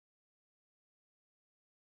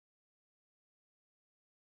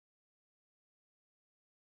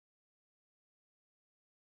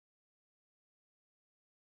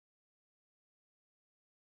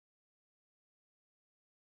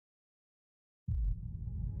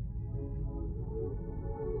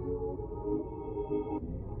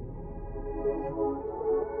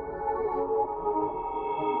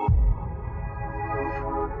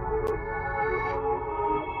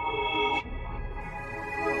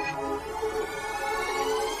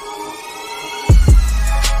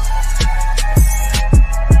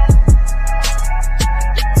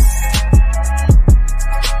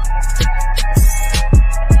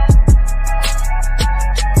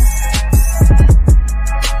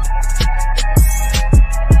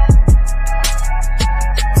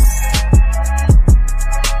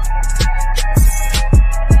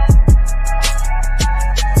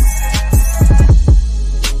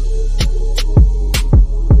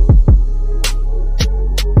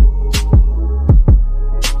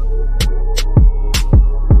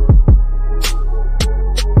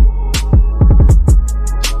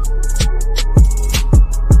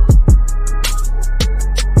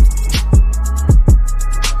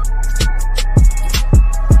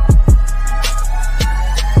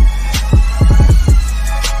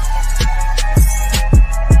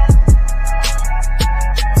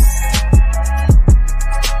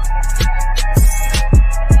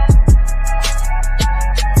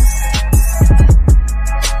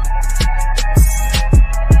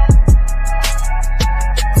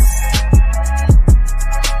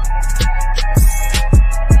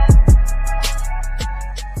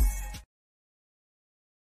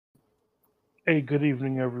Hey, good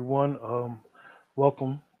evening, everyone.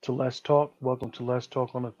 Welcome to Let's Talk. Welcome to Let's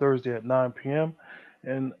Talk on a Thursday at 9 p.m.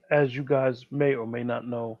 And as you guys may or may not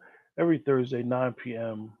know, every Thursday, 9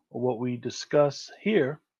 p.m., what we discuss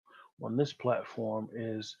here on this platform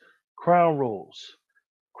is Crown Rules.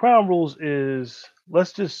 Crown Rules is,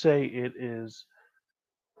 let's just say it is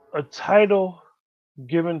a title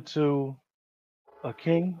given to a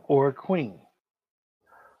king or a queen.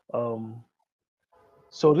 Um,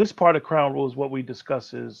 so this part of Crown Rules, what we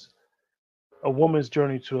discuss is a woman's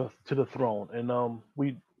journey to the throne, and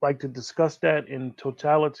we like to discuss that in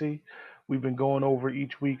totality. We've been going over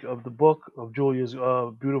each week of the book of Julia's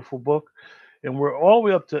beautiful book, and we're all the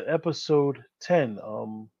way up to episode 10.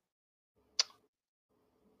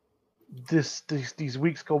 These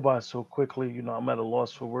weeks go by so quickly. I'm at a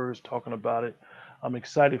loss for words talking about it. I'm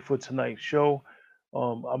excited for tonight's show.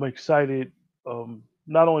 I'm excited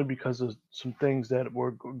not only because of some things that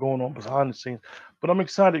were going on behind the scenes, but I'm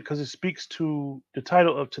excited because it speaks to the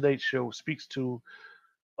title of today's show speaks to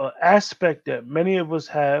an aspect that many of us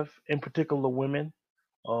have, in particular women.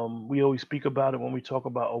 We always speak about it when we talk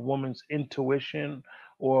about a woman's intuition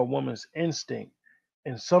or a woman's instinct.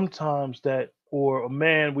 And sometimes that, or a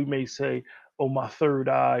man, we may say, oh, my third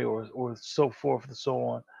eye, or so forth and so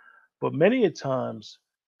on. But many a times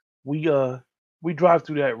we we drive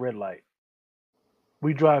through that red light.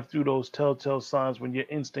 We drive through those telltale signs when your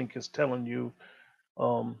instinct is telling you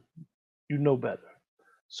um, you know better.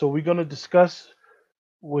 So we're going to discuss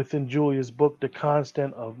within Julia's book the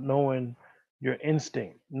constant of knowing your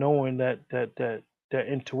instinct, knowing that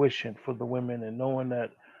intuition for the women, and knowing that,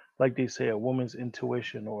 like they say, a woman's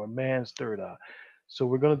intuition or a man's third eye. So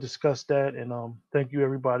we're gonna discuss that, and thank you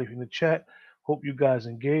everybody in the chat. Hope you guys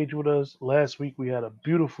engage with us. Last week we had a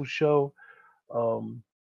beautiful show. Um,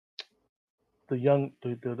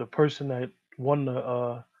 the person that won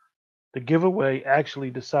the giveaway actually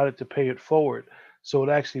decided to pay it forward. So it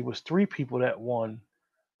actually was three people that won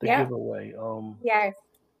the Yeah. giveaway. Yes.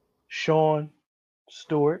 Sean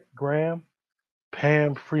Stewart Graham,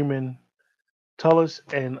 Pam Freeman Tullis,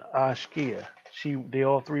 and Ashkia. They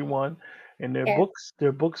all three won, and Yes.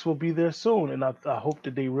 their books will be there soon. And I hope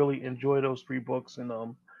that they really enjoy those three books and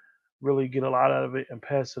really get a lot out of it and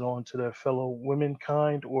pass it on to their fellow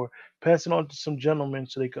womankind, or pass it on to some gentlemen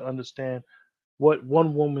so they can understand what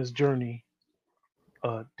one woman's journey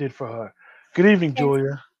did for her. Good evening, Yes.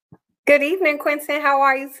 Julia. Good evening, Quentin. How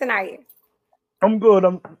are you tonight? I'm good.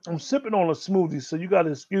 I'm sipping on a smoothie, so you got to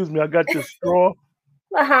excuse me. I got this straw.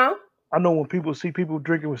 Uh-huh. I know when people see people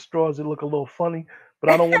drinking with straws, it look a little funny, but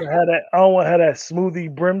I don't want to have that. I don't want to have that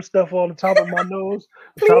smoothie brim stuff on the top of my nose,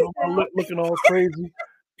 the top Please of my lip, don't. looking all crazy.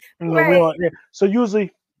 We Right. aren't. Yeah. So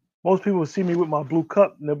usually, most people see me with my blue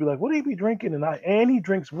cup, and they'll be like, "What do you be drinking?" And he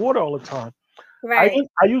drinks water all the time. Right.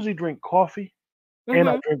 I usually drink coffee and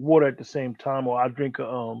I Mm-hmm. drink water at the same time, or I drink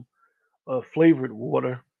a flavored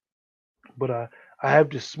water. But I have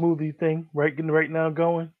this smoothie thing right now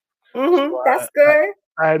going. So Mm-hmm. That's good.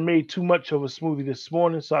 I had made too much of a smoothie this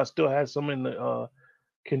morning, so I still had some in the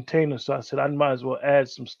container. So I said I might as well add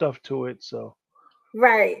some stuff to it. So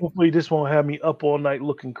Right. hopefully this won't have me up all night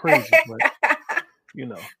looking crazy. But you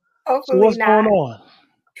know, so Hopefully what's going not. on?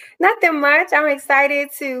 Nothing much. I'm excited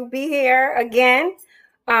to be here again.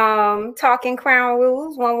 Talking crown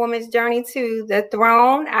rules, one woman's journey to the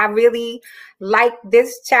throne. I really like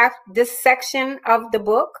this section of the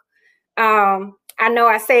book. I know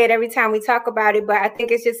I say it every time we talk about it, but I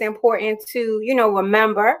think it's just important to,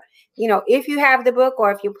 remember, if you have the book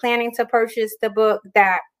or if you're planning to purchase the book,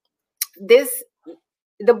 that this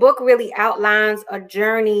the book really outlines a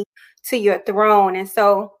journey to your throne. And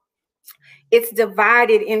so it's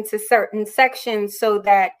divided into certain sections so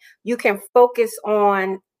that you can focus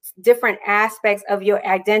on different aspects of your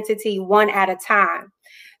identity one at a time.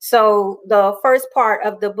 So the first part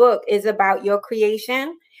of the book is about your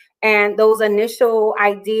creation and those initial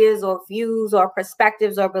ideas or views or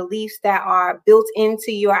perspectives or beliefs that are built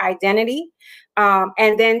into your identity.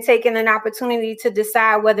 And then taking an opportunity to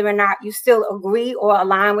decide whether or not you still agree or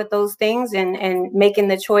align with those things, and making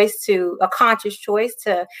the choice, to a conscious choice,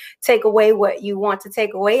 to take away what you want to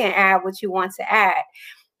take away and add what you want to add.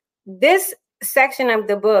 This section of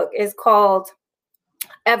the book is called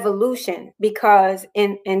evolution because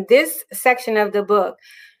in this section of the book,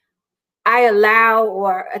 I allow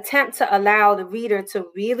or attempt to allow the reader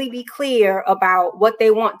to really be clear about what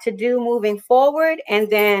they want to do moving forward, and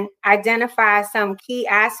then identify some key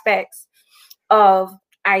aspects of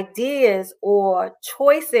ideas or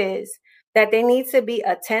choices that they need to be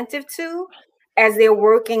attentive to as they're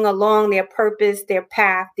working along their purpose, their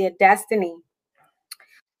path, their destiny.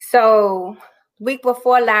 So week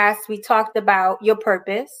before last, we talked about your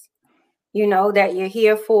purpose, that you're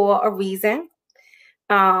here for a reason.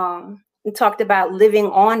 We talked about living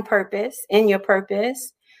on purpose, in your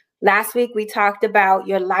purpose. Last week, we talked about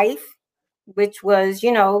your life, which was,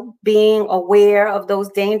 being aware of those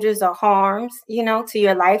dangers or harms, to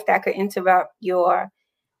your life that could interrupt your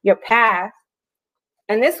path.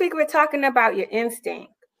 And this week, we're talking about your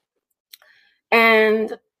instinct.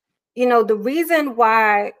 And the reason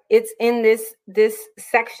why it's in this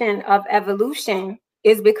section of evolution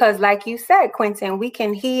is because, like you said, Quentin, we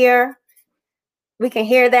can hear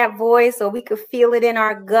that voice, or we could feel it in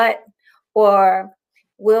our gut, or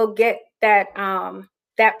we'll get that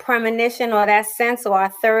premonition or that sense, or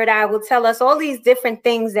our third eye will tell us all these different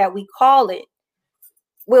things that we call it.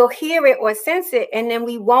 We'll hear it or sense it, and then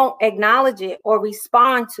we won't acknowledge it or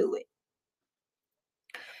respond to it.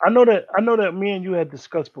 I know that me and you had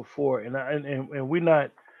discussed before, and we not,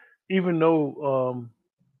 even though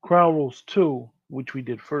Crown Rules 2, which we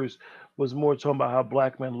did first, was more talking about how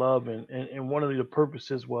black men love, and one of the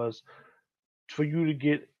purposes was for you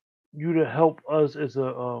to help us as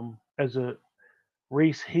a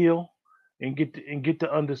race heal and get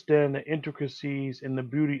to understand the intricacies and the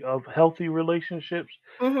beauty of healthy relationships,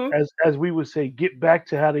 Mm-hmm. as we would say, get back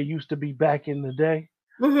to how they used to be back in the day.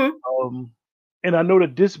 Mm-hmm. And I know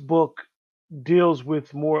that this book deals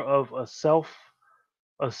with more of a self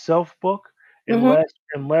book. And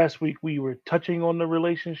Mm-hmm. last week we were touching on the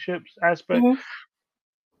relationships aspect. Mm-hmm.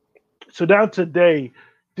 So down today,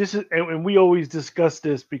 this is, and we always discuss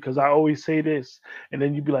this because I always say this, and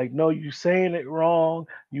then you'd be like, no, you saying it wrong,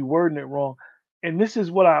 you wording it wrong. And this is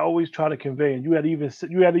what I always try to convey. And you had even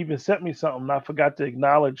sent me something, and I forgot to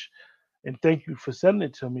acknowledge and thank you for sending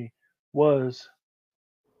it to me, was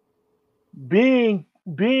being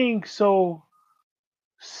being so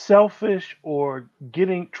selfish, or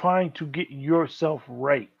getting trying to get yourself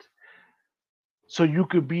right so you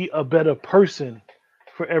could be a better person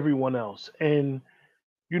for everyone else. And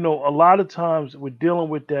a lot of times we're dealing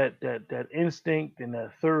with that instinct and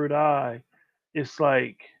that third eye. It's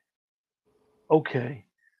like, okay,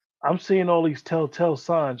 I'm seeing all these telltale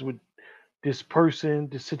signs with this person,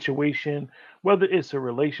 this situation, whether it's a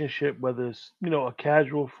relationship, whether it's a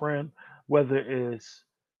casual friend, whether it's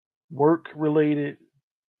work related.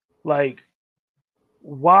 Like,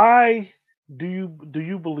 why do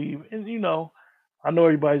you believe? And I know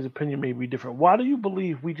everybody's opinion may be different. Why do you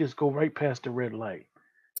believe we just go right past the red light?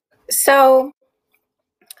 So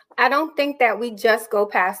I don't think that we just go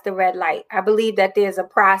past the red light. I believe that there's a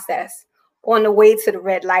process on the way to the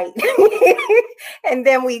red light, and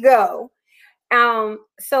then we go.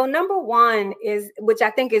 So number one is, which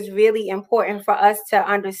I think is really important for us to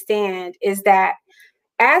understand, is that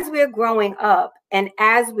as we're growing up and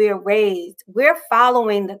as we're raised, we're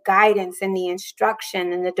following the guidance and the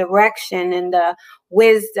instruction and the direction and the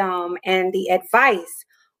wisdom and the advice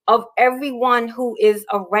of everyone who is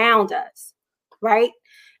around us, right?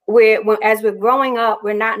 As we're growing up,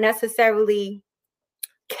 we're not necessarily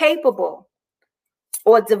capable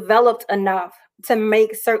or developed enough to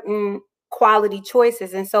make certain quality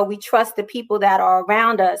choices. And so we trust the people that are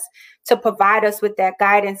around us to provide us with that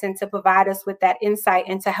guidance and to provide us with that insight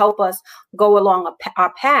and to help us go along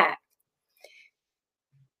our path.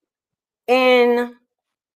 In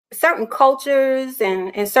certain cultures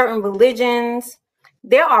and certain religions,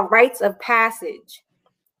 there are rites of passage.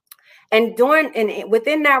 And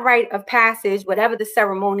within that rite of passage, whatever the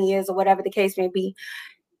ceremony is or whatever the case may be,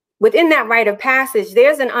 within that rite of passage,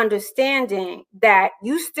 there's an understanding that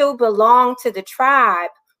you still belong to the tribe,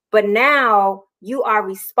 but now you are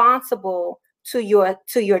responsible to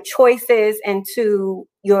your choices and to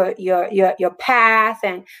your path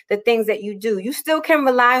and the things that you do. You still can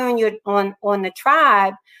rely on the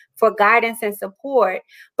tribe for guidance and support,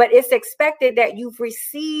 but it's expected that you've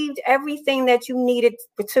received everything that you needed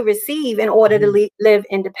to receive in order to live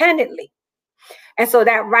independently. And so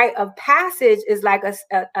that rite of passage is like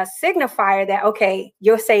a signifier that, okay,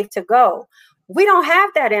 you're safe to go. We don't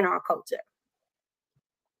have that in our culture.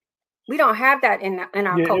 We don't have that in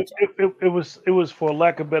our Yeah, culture. it was, for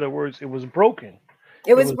lack of better words, it was broken.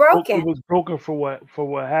 It It was was it broken. was broken for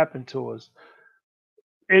what happened to us.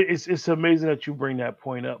 It's amazing that you bring that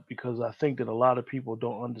point up, because I think that a lot of people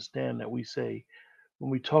don't understand that we say,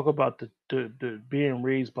 when we talk about the being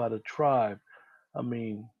raised by the tribe. I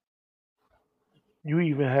mean, you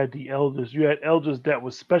even had the elders. You had elders that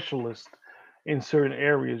were specialists in certain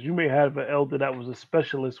areas. You may have an elder that was a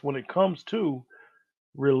specialist when it comes to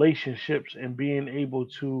relationships and being able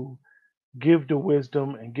to give the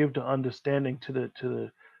wisdom and give the understanding to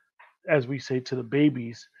the as we say, to the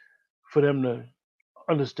babies, for them to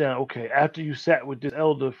understand, okay, after you sat with this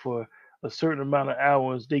elder for a certain amount of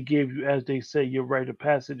hours, they gave you, as they say, your rite of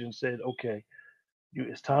passage and said, okay,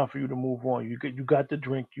 it's time for you to move on. You got the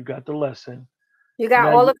drink, you got the lesson. You got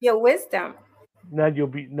Now all you of your wisdom now you'll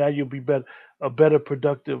be better, a better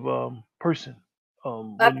productive person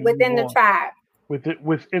up when you move within the on tribe.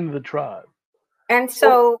 within the tribe. And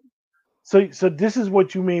So so, so this is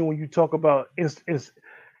what you mean when you talk about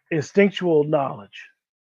instinctual knowledge.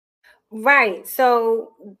 right.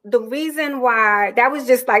 So the reason why that was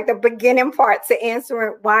just like the beginning part to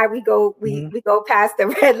answering why we go we Hmm. we go past the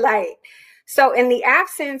red light. So in the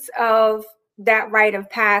absence of that rite of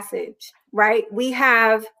passage, right, we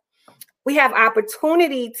have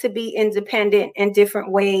opportunity to be independent in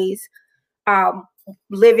different ways, um,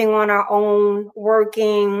 living on our own,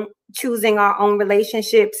 working, choosing our own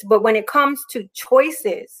relationships. But when it comes to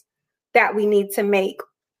choices that we need to make,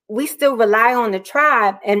 we still rely on the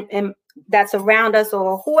tribe and that's around us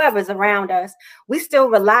or whoever's around us. We still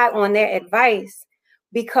rely on their advice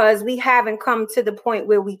because we haven't come to the point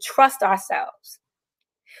where we trust ourselves.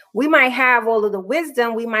 We might have all of the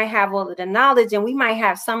wisdom, we might have all of the knowledge, and we might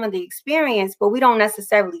have some of the experience, but we don't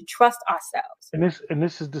necessarily trust ourselves. And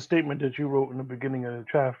this is the statement that you wrote in the beginning of the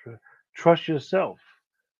chapter. Trust yourself.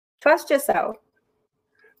 Trust yourself.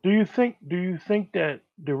 Do you think that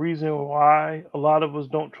the reason why a lot of us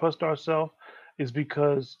don't trust ourselves is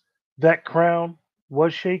because that crown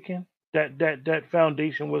was shaken, that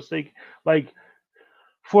foundation was shaken? Like,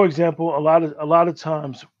 for example, a lot of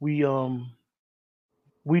times we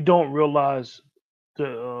don't realize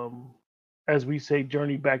the as we say,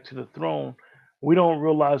 journey back to the throne. We don't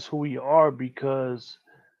realize who we are because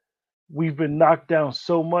we've been knocked down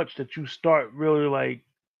so much that you start really like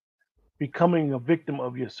becoming a victim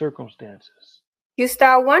of your circumstances. You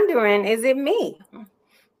start wondering, is it me?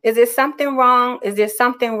 Is there something wrong? Is there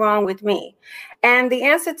something wrong with me? And the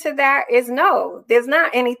answer to that is no, there's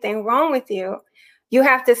not anything wrong with you. You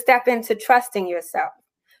have to step into trusting yourself.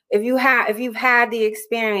 If you've had the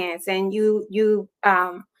experience and you've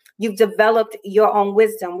developed your own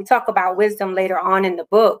wisdom. We talk about wisdom later on in the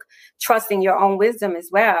book, trusting your own wisdom as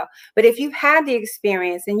well. But if you've had the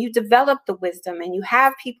experience and you develop the wisdom and you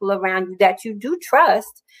have people around you that you do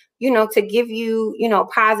trust, to give you,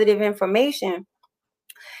 positive information,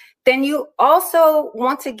 then you also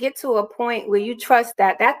want to get to a point where you trust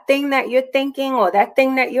that that thing that you're thinking or that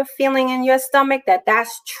thing that you're feeling in your stomach,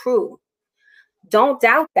 that's true. Don't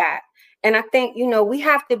doubt that. And I think, we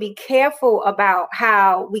have to be careful about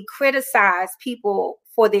how we criticize people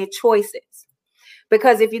for their choices.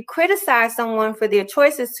 Because if you criticize someone for their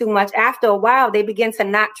choices too much, after a while, they begin to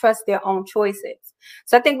not trust their own choices.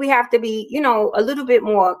 So I think we have to be, a little bit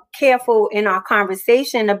more careful in our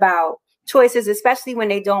conversation about choices, especially when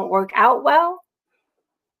they don't work out well,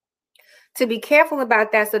 to be careful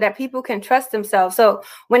about that so that people can trust themselves. So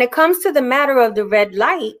when it comes to the matter of the red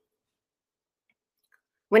light,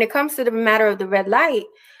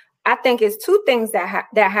 I think it's two things that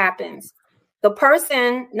happens. The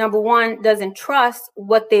person, number one, doesn't trust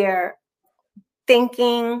what they're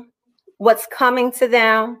thinking, what's coming to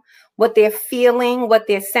them, what they're feeling, what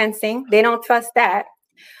they're sensing. They don't trust that.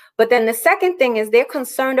 But then the second thing is they're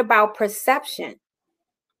concerned about perception.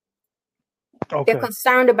 They're Okay.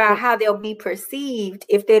 concerned about So how they'll be perceived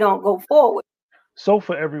if they don't go forward. so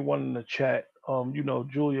for everyone in the chat,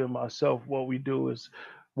 Julia and myself, what we do is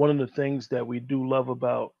one of the things that we do love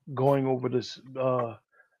about going over this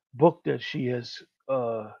book that she has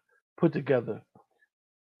put together.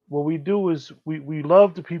 What we do is we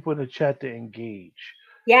love the people in the chat to engage.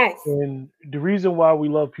 Yes. And the reason why we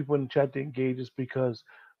love people in the chat to engage is because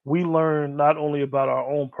we learn not only about our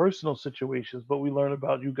own personal situations, but we learn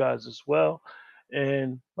about you guys as well.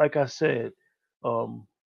 And like I said, um,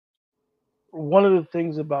 one of the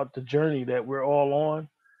things about the journey that we're all on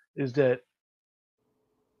is that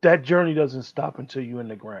journey doesn't stop until you're in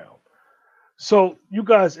the ground. So you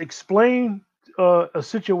guys explain a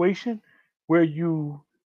situation where you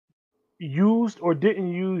used or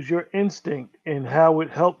didn't use your instinct and how it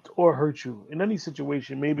helped or hurt you in any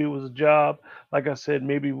situation. Maybe it was a job, like I said,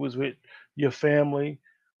 maybe it was with your family.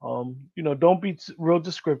 Don't be real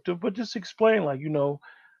descriptive, but just explain, like,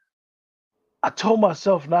 I told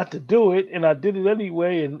myself not to do it, and I did it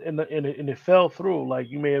anyway, and it fell through. Like,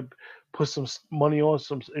 you may have put some money on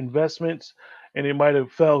some investments, and it might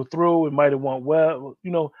have fell through. It might have went well.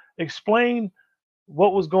 Explain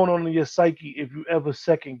what was going on in your psyche if you ever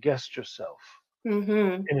second guessed yourself,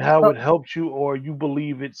 Mm-hmm. and how Oh, it helped you, or you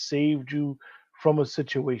believe it saved you from a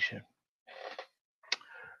situation.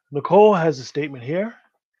 Nicole has a statement here.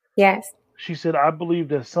 yes. She said, I believe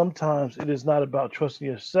that sometimes it is not about trusting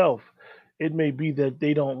yourself, it may be that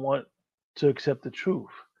they don't want to accept the truth.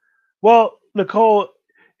 Well, Nicole,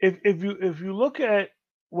 if you look at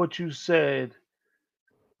what you said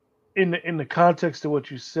in the context of what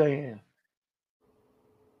you're saying,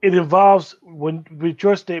 it involves when with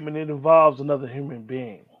your statement, it involves another human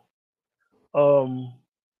being. Um,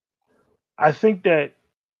 I think that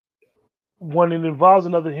when it involves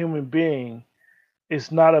another human being,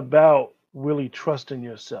 it's not about really trusting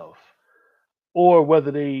yourself or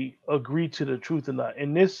whether they agree to the truth or not.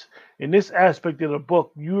 In this aspect of the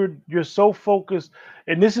book, you're so focused,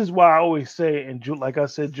 and this is why I always say, and like I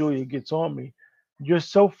said, Julia gets on me. You're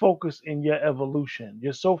so focused in your evolution.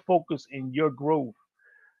 You're so focused in your growth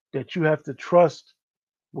that you have to trust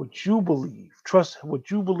what you believe. Trust what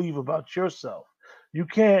you believe about yourself. You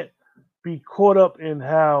can't be caught up in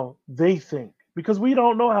how they think because we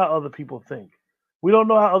don't know how other people think. We don't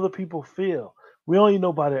know how other people feel. We only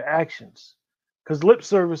know by their actions. Because lip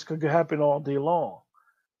service could happen all day long.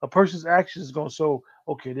 A person's actions is going to show,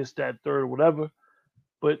 okay, this, that, third, whatever.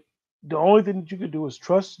 But the only thing that you can do is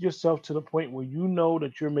trust yourself to the point where you know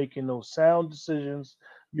that you're making those sound decisions.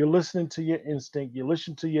 You're listening to your instinct. You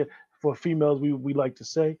listen to your, for females, we like to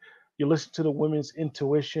say, you listen to the women's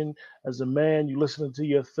intuition. As a man, you listen to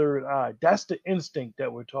your third eye. That's the instinct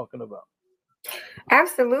that we're talking about.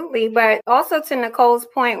 Absolutely. But also to Nicole's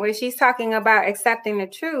point, where she's talking about accepting the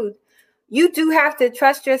truth, you do have to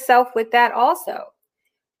trust yourself with that also.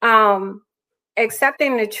 Um,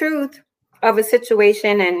 Accepting the truth of a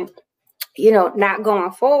situation and not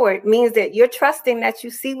going forward means that you're trusting that you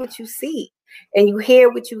see what you see and you hear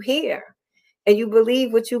what you hear and you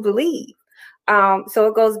believe what you believe. So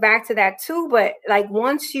it goes back to that too. But like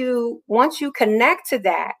once you connect to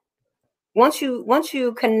that, once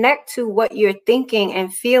you connect to what you're thinking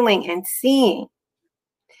and feeling and seeing,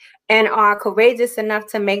 and are courageous enough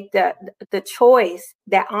to make the choice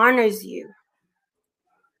that honors you,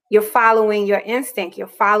 you're following your instinct, you're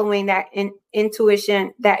following that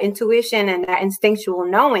intuition and that instinctual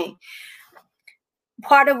knowing.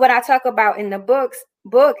 Part of what I talk about in the book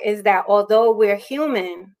is that although we're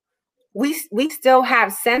human, we still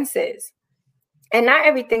have senses. And not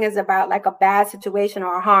everything is about like a bad situation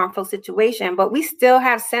or a harmful situation, but we still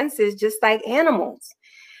have senses just like animals.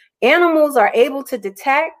 Animals are able to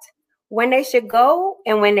detect when they should go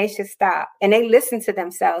and when they should stop. And they listen to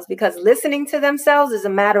themselves because listening to themselves is a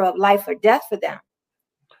matter of life or death for them.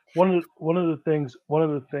 One of the things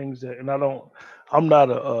that, and I'm not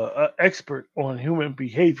a expert on human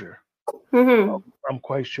behavior. Mm-hmm. I'm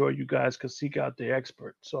quite sure you guys could seek out the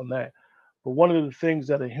experts on that. But one of the things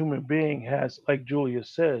that a human being has, like Julia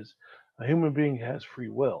says, a human being has free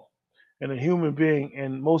will. And a human being,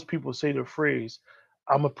 and most people say the phrase,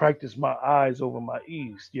 I'm going to practice my eyes over my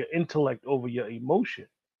ears, your intellect over your emotion.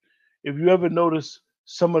 If you ever notice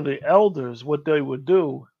some of the elders, what they would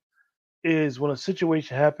do is when a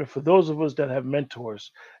situation happens, for those of us that have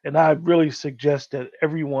mentors, and I really suggest that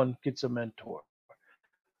everyone gets a mentor,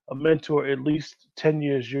 a mentor at least 10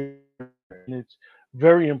 years younger, and it's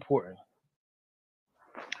very important.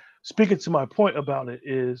 Speaking to my point about it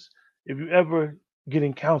is if you ever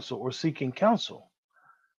getting counsel or seeking counsel,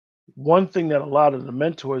 one thing that a lot of the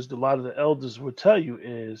mentors, a lot of the elders will tell you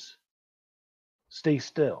is stay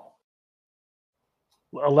still.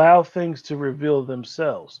 Allow things to reveal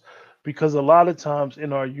themselves. Because a lot of times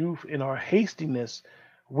in our youth, in our hastiness,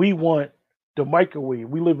 we want the microwave.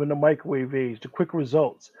 We live in the microwave age, the quick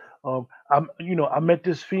results. I met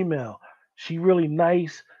this female. She really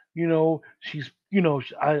nice. I'm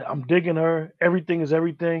digging her. Everything is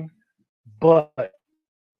everything. But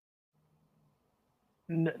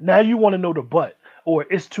now you want to know the but, or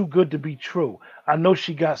it's too good to be true. I know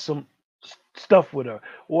she got some stuff with her,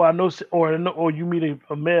 or I know, or you meet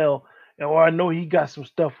a male, or I know he got some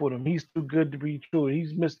stuff with him. He's too good to be true.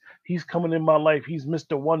 He's coming in my life. He's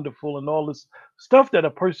Mr. Wonderful and all this stuff that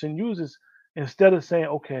a person uses instead of saying,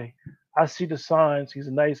 okay, I see the signs. He's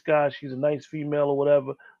a nice guy. She's a nice female or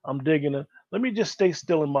whatever. I'm digging her. Let me just stay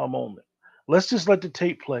still in my moment. Let's just let the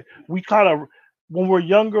tape play. We kind of, when we're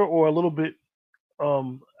younger or a little bit,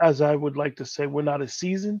 as I would like to say, we're not as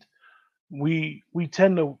seasoned. We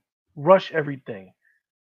tend to rush everything.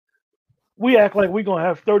 We act like we're gonna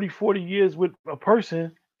have 30, 40 years with a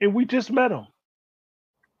person and we just met them.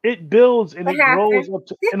 It builds and What it grows happened? up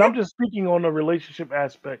to, and I'm just speaking on the relationship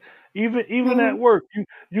aspect. Even at Mm-hmm. work,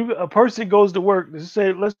 you a person goes to work. Let's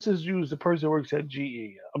just use the person who works at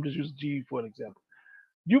GE. I'm just using GE for an example.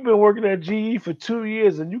 You've been working at GE for 2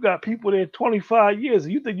 years and you got people there 25 years,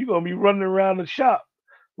 and you think you're gonna be running around the shop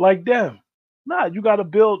like them. Nah, you gotta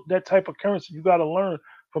build that type of currency. You gotta learn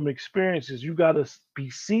from experiences. You gotta be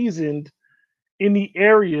seasoned in the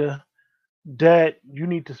area that you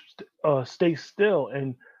need to stay still.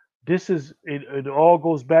 And this is it. It all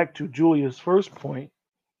goes back to Julia's first point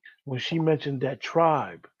when she mentioned that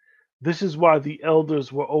tribe. This is why the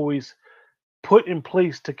elders were always put in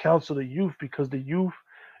place to counsel the youth, because the youth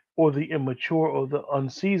or the immature or the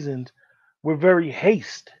unseasoned were very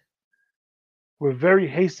haste. We're very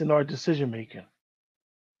hasty in our decision making.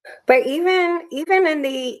 But even in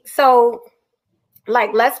the so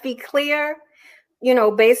like let's be clear,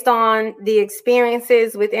 based on the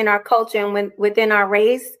experiences within our culture and within our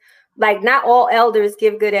race, like not all elders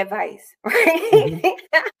give good advice, right?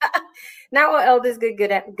 Hmm. Not all elders give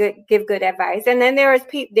good advice, and then there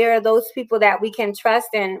are those people that we can trust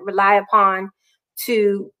and rely upon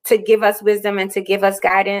to give us wisdom and to give us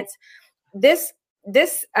guidance. This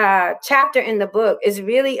chapter in the book is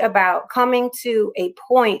really about coming to a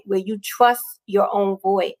point where you trust your own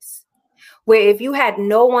voice, where if you had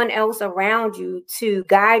no one else around you to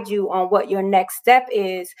guide you on what your next step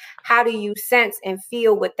is, how do you sense and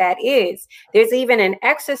feel what that is? There's even an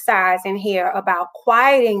exercise in here about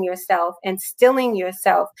quieting yourself and stilling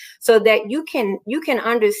yourself so that you can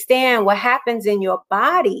understand what happens in your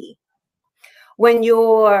body when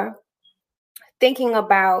you're thinking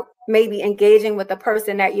about maybe engaging with the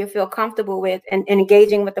person that you feel comfortable with and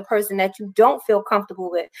engaging with the person that you don't feel comfortable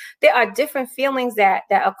with. There are different feelings that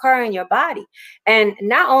occur in your body. And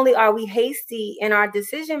not only are we hasty in our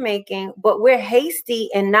decision making, but we're hasty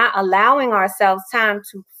in not allowing ourselves time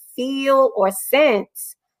to feel or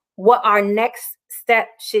sense what our next step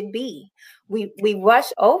should be. We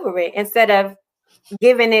rush over it instead of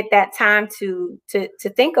giving it that time to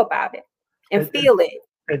think about it and And, feel it.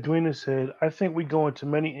 Edwina said, I think we go into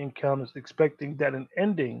many encounters expecting that an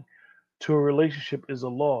ending to a relationship is a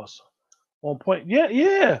loss. On point. Yeah,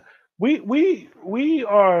 yeah. We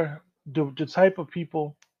are the type of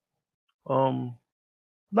people, um,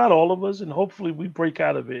 not all of us, and hopefully we break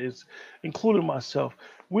out of it, is including myself.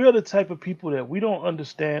 We are the type of people that we don't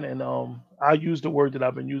understand, and I use the word that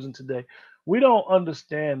I've been using today. We don't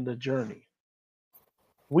understand the journey.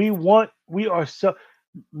 We are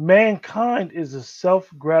mankind is a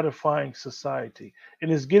self-gratifying society,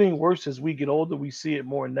 and it's getting worse as we get older. We see it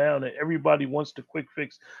more now that everybody wants the quick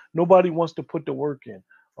fix. Nobody wants to put the work in.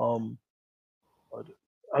 um uh,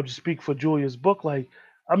 I'll just speak for Julia's book. Like,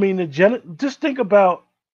 I mean, just think about,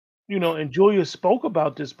 and Julia spoke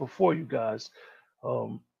about this before, you guys.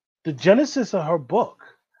 um the genesis of her book,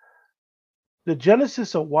 the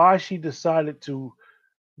genesis of why she decided to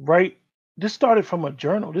write, this started from a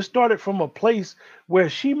journal. This started from a place where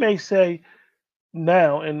she may say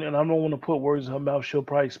now, and I don't want to put words in her mouth, she'll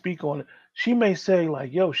probably speak on it. She may say,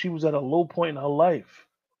 like, yo, she was at a low point in her life.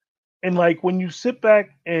 And like when you sit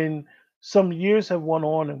back and some years have went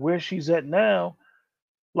on and where she's at now,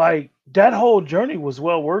 like that whole journey was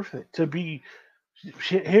well worth it to be.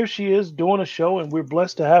 Here she is doing a show, and we're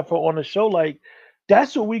blessed to have her on the show. Like,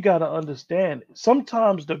 that's what we got to understand.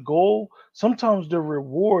 Sometimes the goal, sometimes the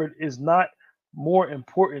reward is not more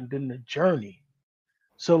important than the journey.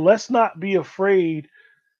 So let's not be afraid,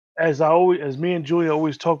 as me and Julia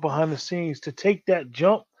always talk behind the scenes, to take that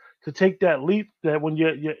jump, to take that leap. That when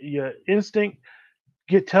your instinct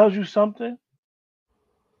tells you something,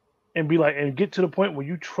 and be like, and get to the point where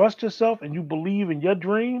you trust yourself and you believe in your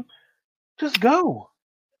dream, just go.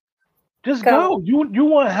 Just Go. go. You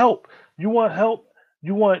want help. You want help.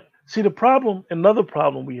 You want, see, the problem, another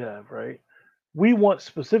problem we have, right? We want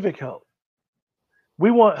specific help. We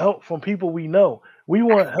want help from people we know. We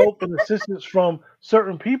want help and assistance from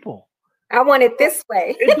certain people. I want it this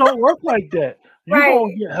way. It don't work like that. You're gonna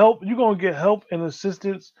Right. get help. You're gonna get help and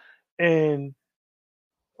assistance, and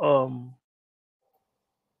um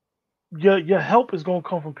your help is gonna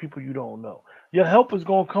come from people you don't know. Your help is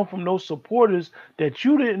gonna come from those supporters that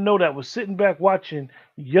you didn't know, that was sitting back watching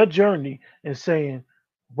your journey and saying,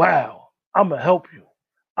 "Wow, I'm gonna help you.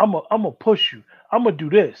 I'm gonna push you. I'm gonna do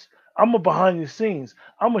this. I'm gonna behind the scenes.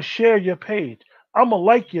 I'm gonna share your page. I'm gonna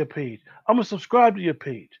like your page. I'm gonna subscribe to your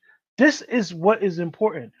page." This is what is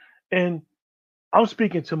important, and I'm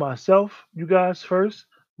speaking to myself, you guys, first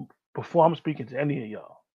before I'm speaking to any of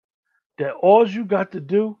y'all. That all you got to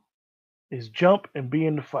do is jump and be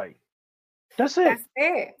in the fight. That's it. That's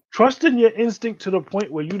it. Trust in your instinct to the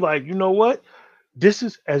point where you like, you know what? This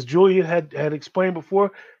is, as Julia had explained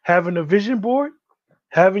before, having a vision board,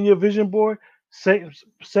 having your vision board, setting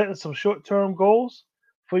some short term goals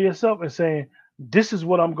for yourself and saying, this is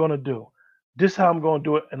what I'm gonna do. This is how I'm gonna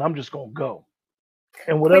do it, and I'm just gonna go.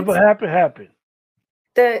 And whatever Quentin, happened, happened.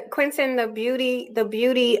 the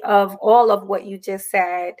beauty of all of what you just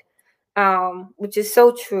said, which is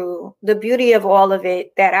so true. The beauty of all of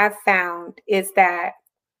it that I've found is that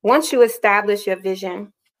once you establish your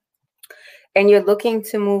vision and you're looking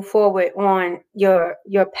to move forward on your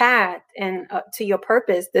path and to your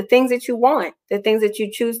purpose, the things that you want, the things that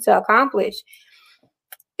you choose to accomplish,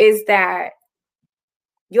 is that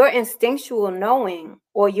your instinctual knowing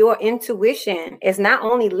or your intuition is not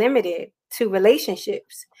only limited to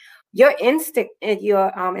relationships. Your instinct and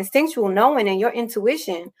your instinctual knowing and your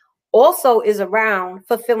intuition also is around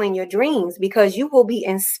fulfilling your dreams, because you will be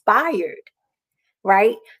inspired,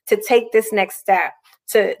 right, to take this next step,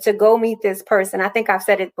 to go meet this person. I think I've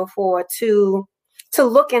said it before, to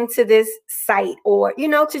look into this site, or, you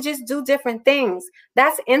know, to just do different things.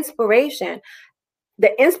 That's inspiration.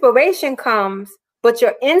 The inspiration comes, but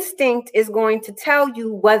your instinct is going to tell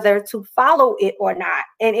you whether to follow it or not.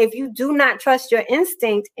 And if you do not trust your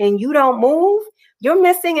instinct and you don't move, you're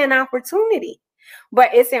missing an opportunity.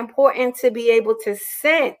 But it's important to be able to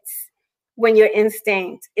sense when your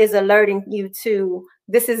instinct is alerting you to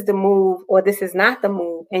this is the move or this is not the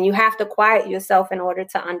move. And you have to quiet yourself in order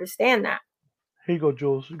to understand that. Here you go,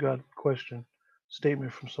 Jules. You got a question,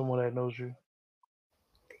 statement from someone that knows you.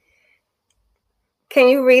 Can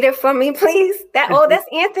you read it for me, please? That's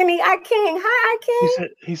Anthony I King. Hi, I King.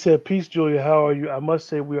 He said, "Peace, Julia. How are you? I must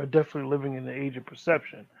say we are definitely living in the age of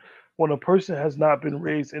perception. When a person has not been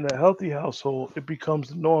raised in a healthy household, it becomes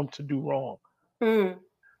the norm to do wrong.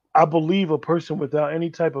 I believe a person without any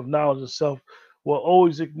type of knowledge of self will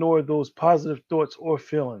always ignore those positive thoughts or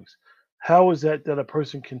feelings. How is that a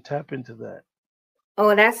person can tap into that?"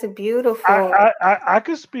 Oh, that's beautiful. I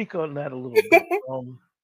could speak on that a little bit.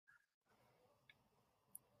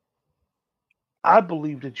 I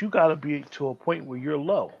believe that you got to be to a point where you're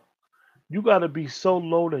low. You got to be so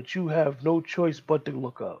low that you have no choice but to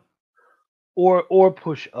look up or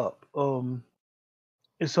push up.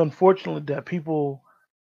 It's unfortunate that people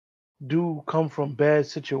do come from bad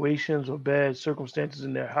situations or bad circumstances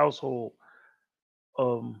in their household.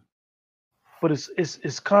 But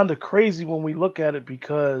it's kind of crazy when we look at it,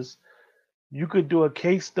 because you could do a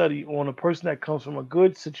case study on a person that comes from a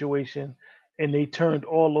good situation and they turned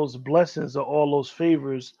all those blessings or all those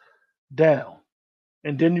favors down.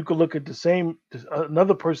 And then you could look at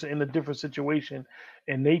another person in a different situation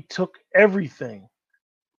and they took everything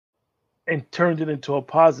and turned it into a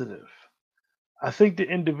positive. I think the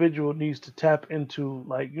individual needs to tap into,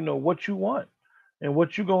 like, you know, what you want and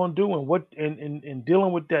what you're going to do, and what and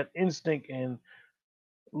dealing with that instinct and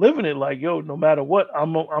living it like, yo, no matter what,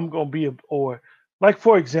 I'm going to be or like,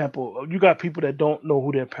 for example, you got people that don't know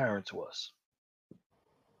who their parents was.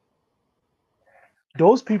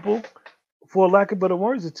 Those people, for lack of better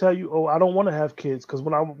words, to tell you, oh, I don't want to have kids, because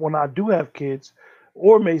when I do have kids,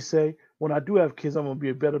 or may say, when I do have kids, I'm going to be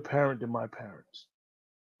a better parent than my parents.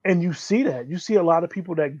 And you see that. You see a lot of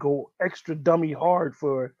people that go extra dummy hard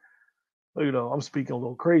for, you know, I'm speaking a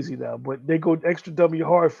little crazy now, but they go extra dummy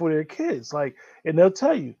hard for their kids. Like, and they'll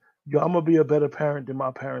tell you, yo, I'm going to be a better parent than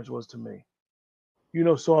my parents was to me. You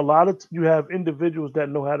know, so a lot of you have individuals that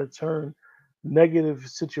know how to turn negative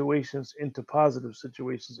situations into positive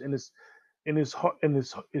situations, and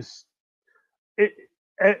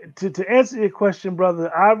to answer your question,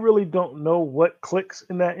 brother, I really don't know what clicks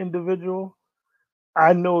in that individual.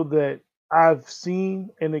 I know that I've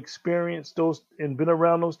seen and experienced those and been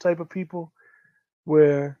around those type of people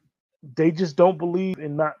where they just don't believe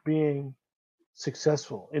in not being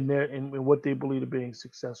successful in what they believe to being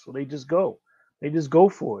successful. They just go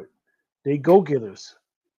for it. They go getters.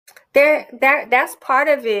 That's part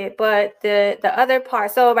of it, but the other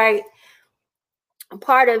part, so right,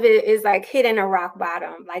 part of it is like hitting a rock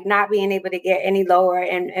bottom, like not being able to get any lower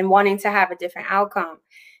and wanting to have a different outcome.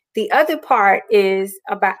 The other part is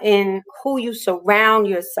about in who you surround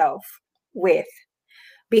yourself with.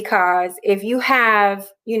 Because if you have,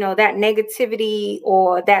 you know, that negativity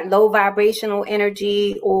or that low vibrational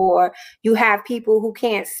energy, or you have people who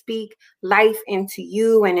can't speak life into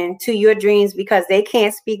you and into your dreams because they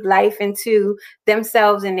can't speak life into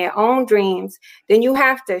themselves and their own dreams, then you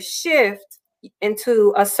have to shift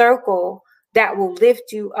into a circle that will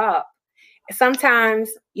lift you up. Sometimes,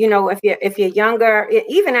 you know, if you're younger,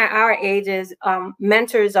 even at our ages,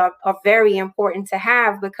 mentors are very important to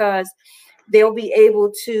have, because they'll be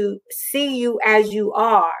able to see you as you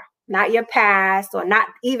are, not your past or not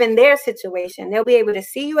even their situation. They'll be able to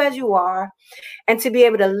see you as you are, and to be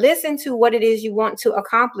able to listen to what it is you want to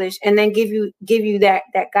accomplish, and then give you that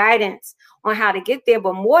guidance on how to get there.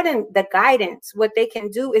 But more than the guidance, what they can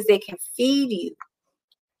do is they can feed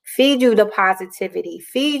you the positivity,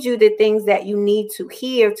 feed you the things that you need to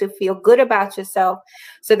hear to feel good about yourself,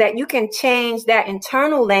 so that you can change that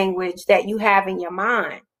internal language that you have in your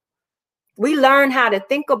mind. We learn how to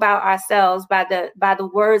think about ourselves by the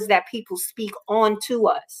words that people speak onto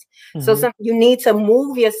us. So you need to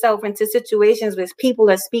move yourself into situations where people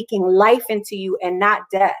are speaking life into you and not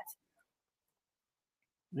death.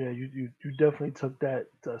 Yeah, you definitely took that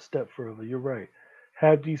a step further. You're right.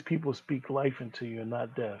 Have these people speak life into you and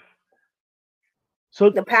not death. So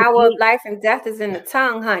the power of life and death is in the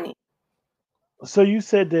tongue, honey. So you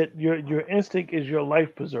said that your instinct is your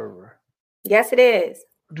life preserver. Yes, it is.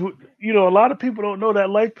 You know, a lot of people don't know that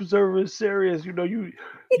life preserver is serious. You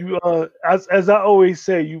know, as I always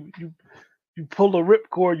say, you pull a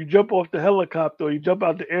ripcord, you jump off the helicopter, or you jump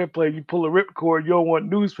out the airplane, you pull a ripcord, you don't want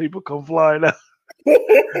newspaper come flying out.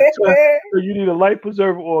 So you need a life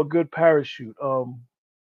preserver or a good parachute.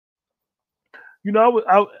 You know,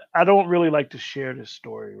 I don't really like to share this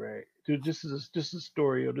story, right? This is just a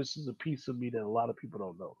story, or this is a piece of me that a lot of people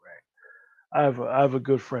don't know, right? I have a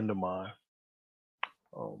good friend of mine.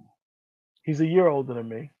 Um, he's a year older than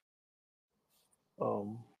me.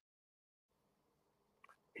 Um,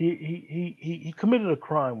 he committed a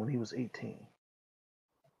crime when he was 18.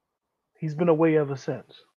 He's been away ever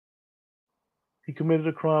since. He committed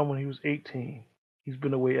a crime when he was 18. He's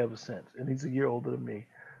been away ever since, and he's a year older than me.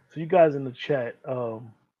 So you guys in the chat,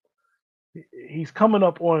 he's coming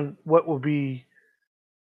up on what will be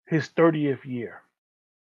his 30th year,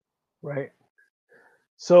 right?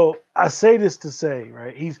 So I say this to say,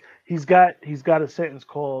 right? He's got a sentence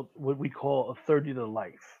called what we call a 30 to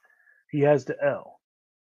life. He has the L,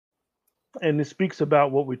 and it speaks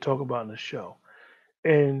about what we talk about in the show.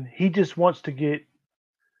 And he just wants to get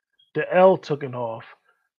the L taken off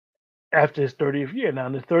after his 30th year. Now,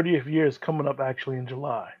 the 30th year is coming up actually in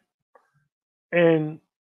July, and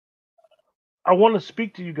I want to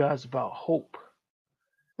speak to you guys about hope.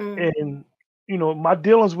 And you know, my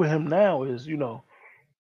dealings with him now is, you know,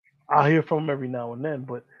 I hear from him every now and then,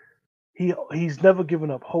 but he's never given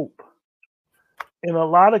up hope. In a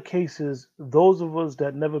lot of cases, those of us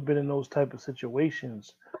that never been in those type of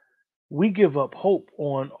situations, we give up hope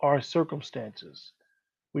on our circumstances.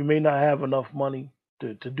 We may not have enough money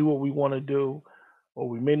to do what we want to do, or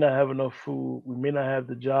we may not have enough food, we may not have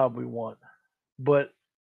the job we want. But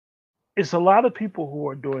it's a lot of people who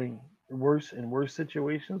are doing worse and worse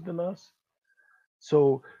situations than us.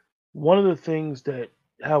 So one of the things that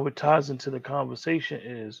how it ties into the conversation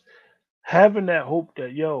is having that hope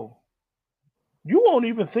that, yo, you won't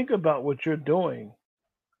even think about what you're doing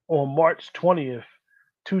on March 20th,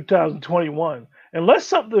 2021, unless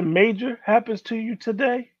something major happens to you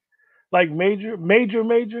today, like major,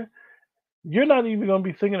 you're not even going to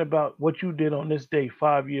be thinking about what you did on this day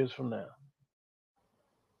 5 years from now.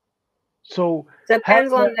 So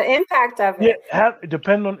depends on the impact of it. Yeah,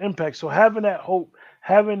 depending on impact. So having that hope,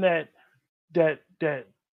 having that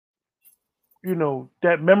you know,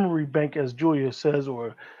 that memory bank, as Julia says,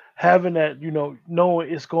 or having that, you know,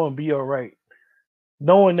 knowing it's going to be all right,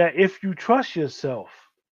 knowing that if you trust yourself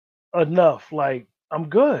enough, like, I'm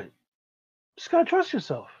good, just gotta trust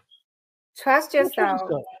yourself. Trust yourself.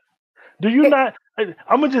 Do you not?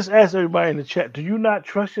 I'm gonna just ask everybody in the chat. Do you not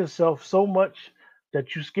trust yourself so much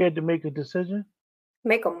that you're scared to make a decision?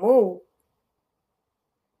 Make a move.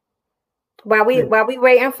 While we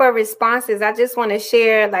waiting for responses, I just want to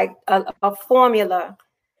share like a formula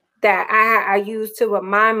that I use to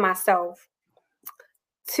remind myself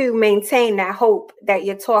to maintain that hope that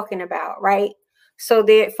you're talking about, right? So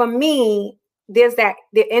there, for me, there's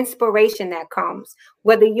the inspiration that comes,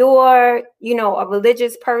 whether you're, you know, a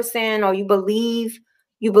religious person or you believe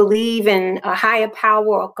in a higher power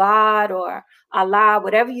or God or Allah,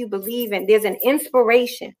 whatever you believe in, there's an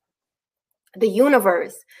inspiration. The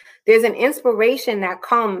universe, there's an inspiration that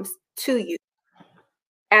comes to you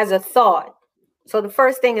as a thought. So the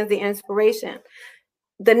first thing is the inspiration.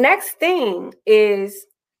 The next thing is,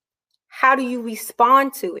 how do you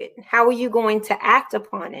respond to it? How are you going to act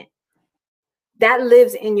upon it? That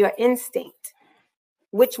lives in your instinct.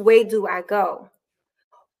 Which way do I go?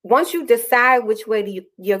 Once you decide which way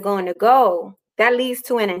you're going to go, that leads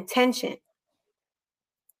to an intention.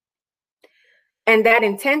 And that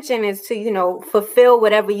intention is to, you know, fulfill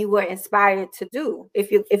whatever you were inspired to do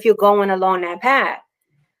if you're going along that path.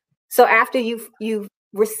 So after you've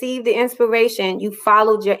received the inspiration, you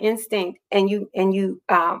followed your instinct, and you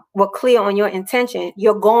were clear on your intention,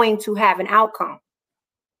 you're going to have an outcome.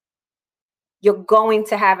 You're going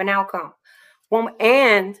to have an outcome.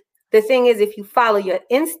 And the thing is, if you follow your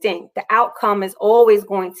instinct, the outcome is always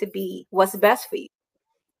going to be what's best for you.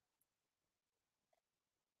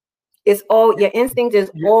 It's all your instinct is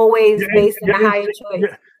always based on a higher choice.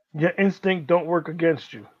 Your instinct don't work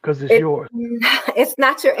against you because it's yours. It's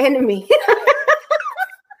not your enemy.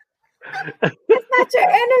 It's not your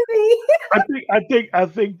enemy. I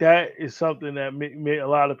think that is something that may a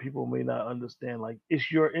lot of people may not understand. Like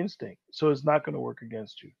it's your instinct, so it's not going to work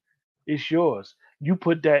against you. It's yours. You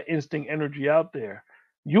put that instinct energy out there.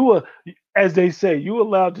 You were, as they say, you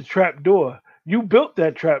allowed the trap door. You built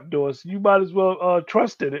that trap door, so you might as well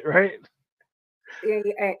trust in it, right?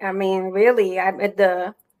 I mean, really,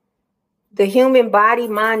 the human body,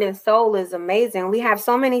 mind, and soul is amazing. We have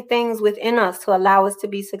so many things within us to allow us to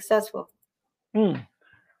be successful. Mm.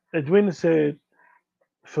 Edwina said,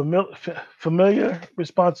 familiar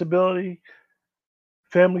responsibility,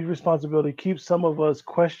 family responsibility keeps some of us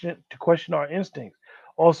question our instincts.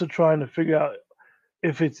 Also, trying to figure out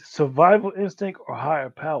if it's survival instinct or higher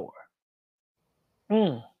power.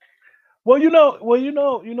 Mm.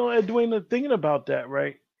 Edwina, thinking about that,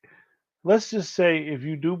 right? Let's just say if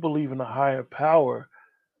you do believe in a higher power,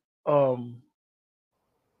 um,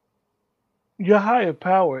 your higher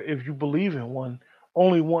power, if you believe in one,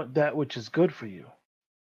 only want that which is good for you.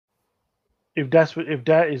 If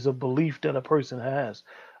that is a belief that a person has,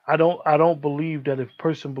 I don't believe that if a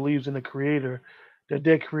person believes in a creator, that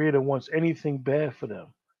their creator wants anything bad for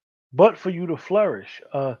them, but for you to flourish.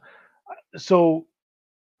 So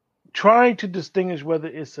trying to distinguish whether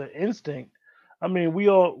it's an instinct. I mean,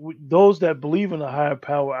 those that believe in a higher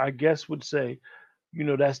power, I guess, would say,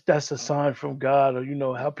 that's a sign from God,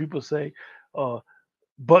 or how people say, uh,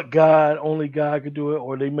 but God, only God could do it,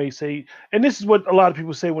 or they may say, and this is what a lot of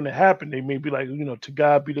people say when it happened. They may be like, to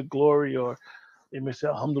God be the glory, or they may say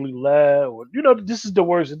Alhamdulillah, or this is the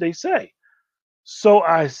words that they say. So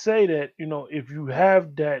I say that if you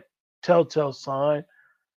have that telltale sign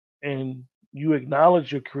and you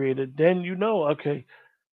acknowledge your creator, then okay,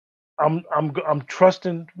 I'm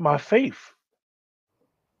trusting my faith.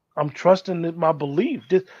 I'm trusting that my belief.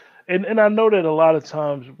 And I know that a lot of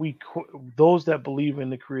times those that believe in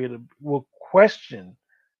the creator will question,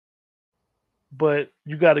 but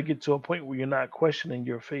you got to get to a point where you're not questioning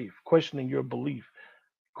your faith, questioning your belief,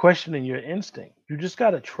 questioning your instinct. You just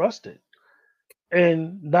got to trust it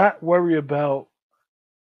and not worry about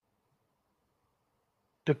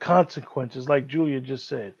the consequences, like Julia just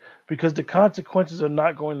said, because the consequences are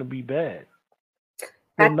not going to be bad.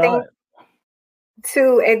 They're I think not.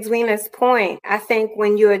 to Edwina's point, I think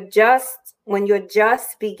when you're just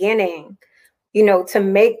beginning, to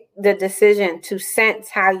make the decision to sense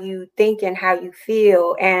how you think and how you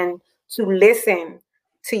feel, and to listen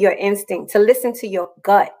to your instinct, to listen to your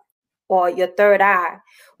gut or your third eye.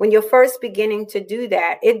 When you're first beginning to do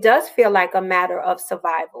that, it does feel like a matter of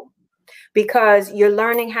survival, because you're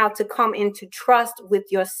learning how to come into trust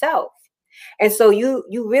with yourself. And so you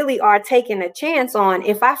really are taking a chance on,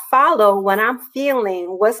 if I follow what I'm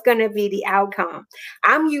feeling, what's going to be the outcome.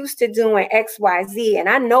 I'm used to doing XYZ and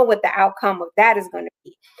I know what the outcome of that is going to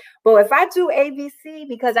be. But if I do ABC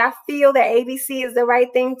because I feel that ABC is the right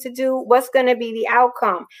thing to do, what's going to be the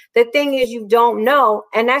outcome? The thing is, you don't know.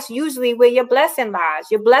 And that's usually where your blessing lies.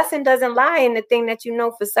 Your blessing doesn't lie in the thing that you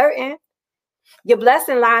know for certain. Your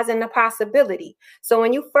blessing lies in the possibility. So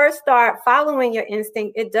when you first start following your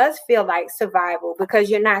instinct, it does feel like survival because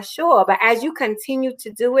you're not sure. But as you continue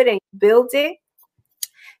to do it and build it,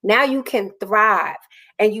 now you can thrive.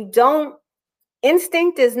 And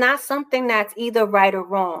instinct is not something that's either right or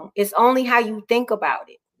wrong. It's only how you think about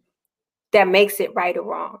it that makes it right or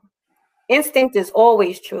wrong. Instinct is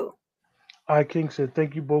always true. I King said,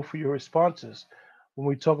 thank you both for your responses. When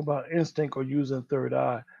we talk about instinct or using third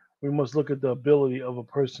eye, we must look at the ability of a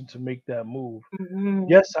person to make that move. Mhm.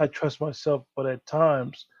 Yes, I trust myself, but at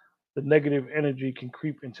times the negative energy can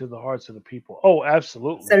creep into the hearts of the people. Oh,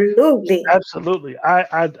 absolutely. Absolutely. Absolutely. I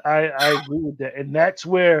agree with that. And that's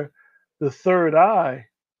where the third eye,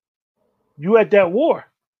 you at that war.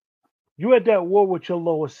 You at that war with your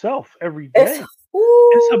lower self every It's day.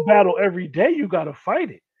 It's a battle ooh, every day. You gotta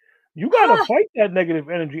fight it. You gotta fight that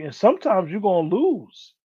negative energy, and sometimes you're gonna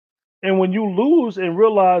lose. And when you lose and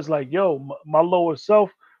realize, like, yo, my lower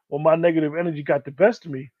self or my negative energy got the best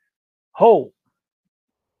of me, hold,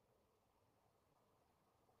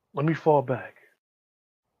 let me fall back.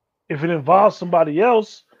 If it involves somebody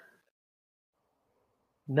else,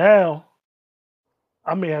 now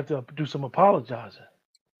I may have to do some apologizing.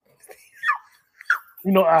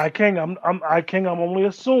 I'm only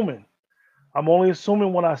assuming. I'm only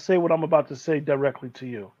assuming when I say what I'm about to say directly to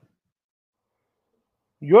you.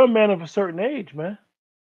 You're a man of a certain age, man.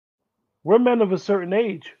 We're men of a certain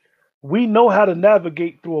age. We know how to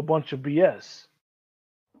navigate through a bunch of BS.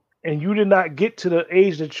 And you did not get to the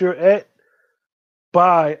age that you're at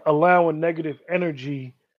by allowing negative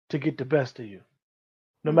energy to get the best of you.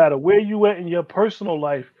 No matter where you at in your personal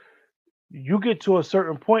life, You get to a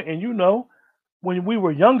certain point, and when we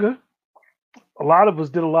were younger, a lot of us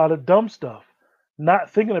did a lot of dumb stuff, not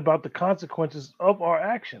thinking about the consequences of our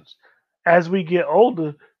actions. As we get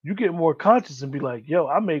older, you get more conscious and be like, yo,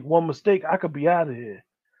 I make one mistake, I could be out of here.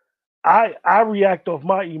 I react off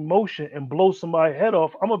my emotion and blow somebody's head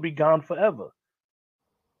off, I'm gonna be gone forever.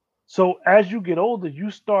 So as you get older, you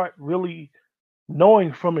start really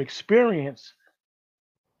knowing from experience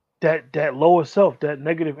that lower self, that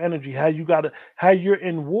negative energy, how you're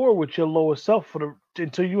in war with your lower self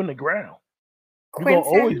until you're in the ground. You're gonna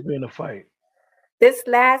always Quentin, be in a fight.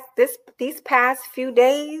 these past few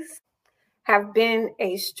days have been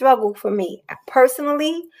a struggle for me.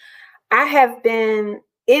 Personally, I have been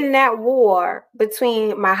in that war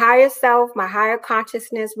between my higher self, my higher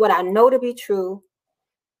consciousness, what I know to be true,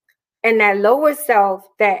 and that lower self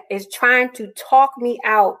that is trying to talk me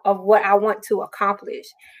out of what I want to accomplish.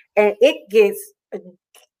 And it gets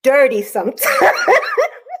dirty sometimes.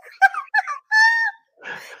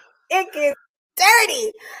 It gets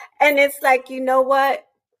dirty. And it's like, you know what?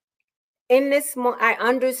 In this moment, I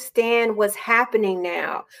understand what's happening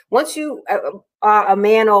now. Once you are a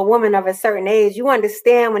man or a woman of a certain age, you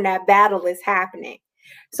understand when that battle is happening.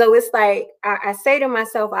 So it's like, I say to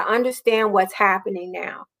myself, I understand what's happening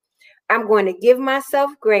now. I'm going to give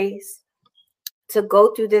myself grace to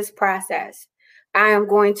go through this process. I am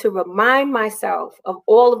going to remind myself of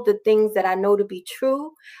all of the things that I know to be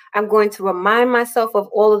true. I'm going to remind myself of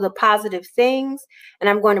all of the positive things. And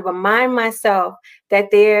I'm going to remind myself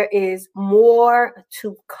that there is more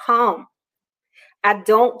to come. I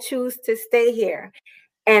don't choose to stay here.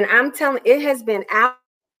 And I'm telling it has been out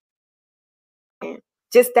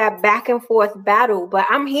just that back and forth battle, but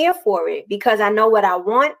I'm here for it because I know what I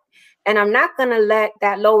want. And I'm not going to let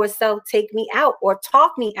that lower self take me out or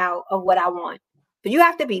talk me out of what I want. But you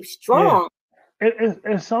have to be Yeah. strong.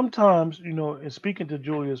 And sometimes, and speaking to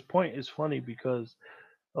Julia's point, it's funny because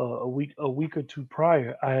a week or two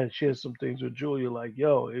prior, I had shared some things with Julia, like,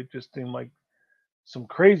 yo, it just seemed like some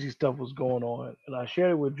crazy stuff was going on, and I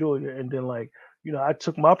shared it with Julia, and then like, I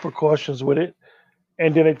took my precautions with it,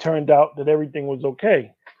 and then it turned out that everything was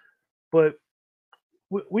okay. But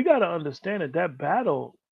we got to understand that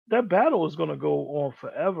battle is going to go on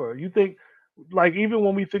forever. You think, like, even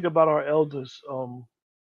when we think about our elders,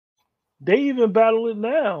 they even battle it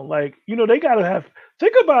now. Like, they gotta have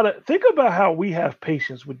think about it. Think about how we have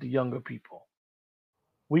patience with the younger people.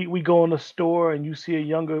 We go in the store and you see a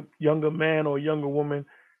younger man or younger woman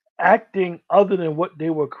acting other than what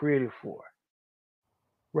they were created for,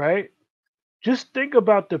 right? Just think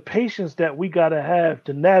about the patience that we gotta have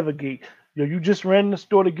to navigate. You just ran in the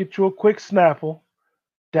store to get you a quick Snapple.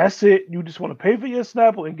 That's it. You just want to pay for your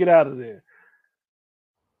Snapple and get out of there.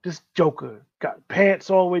 This Joker got pants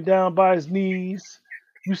all the way down by his knees.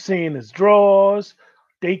 You seeing his drawers.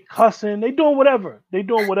 They cussing. They doing whatever. They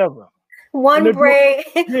doing whatever. And One they're doing, braid,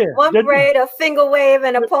 yeah, one braid, a finger wave,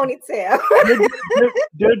 and a ponytail.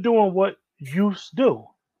 they're doing what youths do,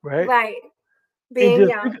 right? Right. And Being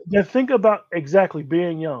young. just think about exactly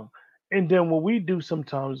being young. And then what we do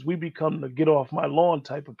sometimes, we become the get off my lawn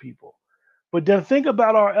type of people. But then think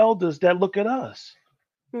about our elders that look at us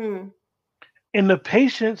Hmm. and the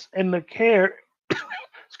patience and the care,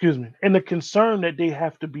 excuse me, and the concern that they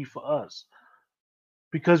have to be for us.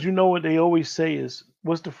 Because you know what they always say is,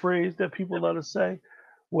 what's the phrase that people let us say?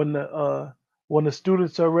 When the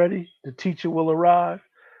students are ready, the teacher will arrive.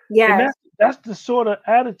 And Yes. that's the sort of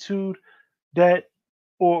attitude that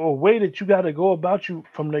or way that you got to go about you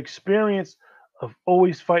from the experience of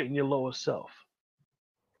always fighting your lower self.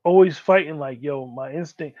 Always fighting like, yo, my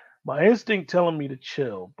instinct telling me to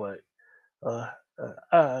chill, but uh,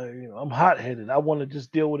 I'm hot headed. I want to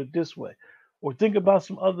just deal with it this way, or think about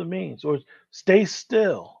some other means, or stay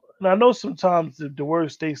still. And I know sometimes the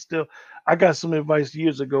word "stay still." I got some advice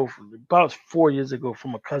years ago, from about 4 years ago,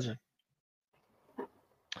 from a cousin.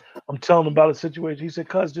 I'm telling him about a situation. He said,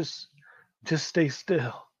 "Cuz, just stay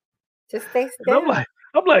still." Just stay And I'm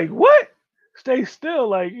still. like, what? Stay still?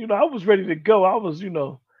 Like, I was ready to go. I was,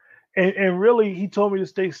 and really, he told me to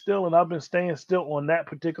stay still, and I've been staying still on that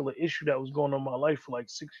particular issue that was going on in my life for like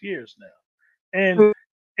 6 years now. And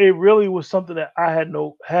it really was something that I had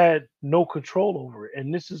no control over it.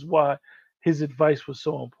 And this is why his advice was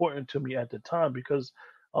so important to me at the time, because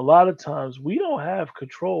a lot of times we don't have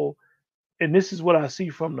control. And this is what I see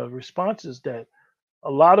from the responses, that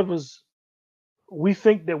a lot of us, we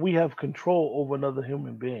think that we have control over another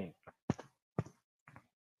human being.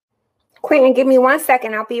 Quentin, give me 1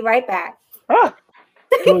 second. I'll be right back. Ah,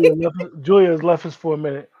 Julia has left us for a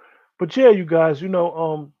minute. But yeah, you guys,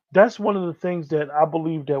 that's one of the things that I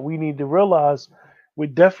believe that we need to realize we're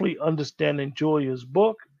definitely understanding Julia's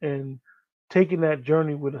book and taking that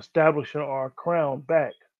journey with establishing our crown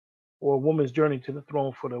back, or a woman's journey to the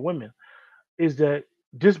throne for the women. Is that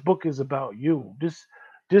this book is about you.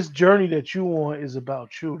 This journey that you on is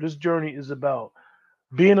about you. This journey is about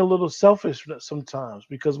being a little selfish sometimes,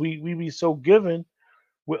 because we be so given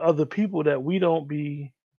with other people that we don't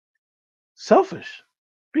be selfish.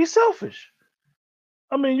 Be selfish.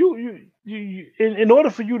 I mean, in order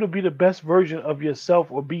for you to be the best version of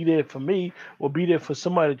yourself, or be there for me, or be there for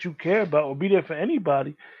somebody that you care about, or be there for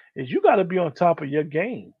anybody, is you got to be on top of your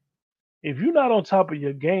game. If you're not on top of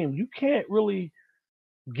your game, you can't really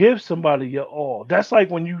give somebody your all. That's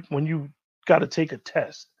like when you got to take a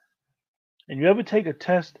test, and you ever take a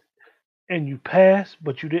test and you pass,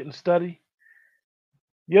 but you didn't study.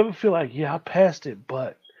 You ever feel like, yeah, I passed it,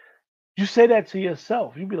 but you say that to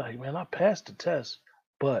yourself. You be like, man, I passed the test,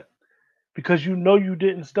 but because you know you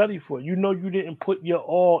didn't study for it. You know you didn't put your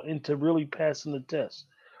all into really passing the test.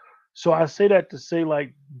 So I say that to say,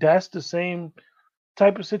 like, that's the same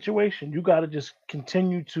type of situation. You got to just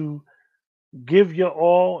continue to give your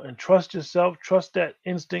all and trust yourself, trust that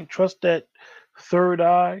instinct, trust that third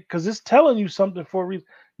eye, because it's telling you something for a reason.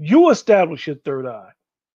 You establish your third eye.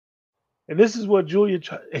 And this is what Julia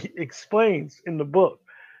explains in the book.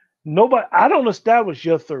 Nobody, I don't establish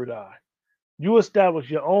your third eye. You establish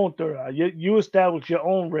your own third eye. You establish your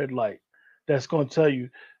own red light that's going to tell you,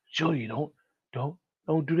 Julia, don't,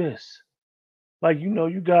 don't do this. Like,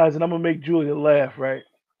 you guys, and I'm going to make Julia laugh, right?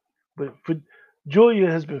 But Julia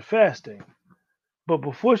has been fasting. But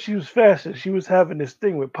before she was fasting, she was having this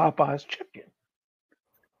thing with Popeye's chicken.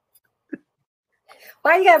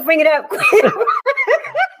 Why you gotta bring it up?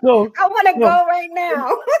 So I want to go right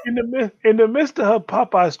now. in the midst of her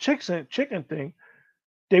Popeye's chicken thing,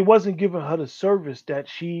 they wasn't giving her the service that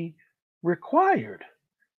she required.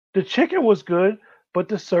 The chicken was good, but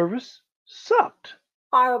the service sucked.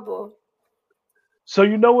 Horrible. So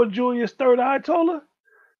you know what Julia's third eye told her?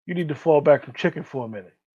 You need to fall back from chicken for a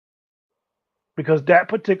minute. Because that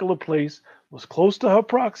particular place was close to her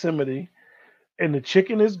proximity, and the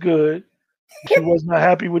chicken is good. She was not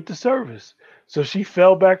happy with the service. So she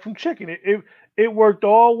fell back from chicken. It worked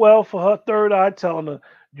all well for her third eye telling her,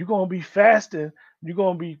 you're going to be fasting. You're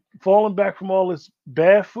going to be falling back from all this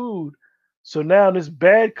bad food. So now this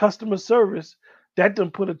bad customer service, that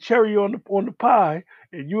done put a cherry on the pie,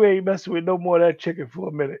 and you ain't messing with no more of that chicken for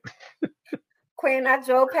a minute. Quinn, I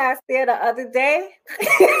drove past there the other day.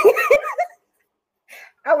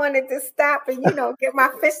 I wanted to stop and, get my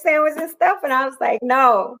fish sandwich and stuff. And I was like,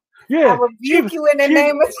 no. Yeah, I rebuke you in the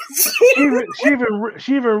name of Jesus.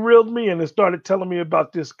 She even reeled me in and started telling me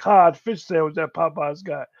about this cod fish sandwich that Popeye's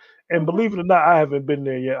got. And believe it or not, I haven't been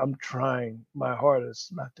there yet. I'm trying my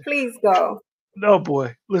hardest not to. Please go. No,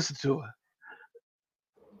 boy, listen to her.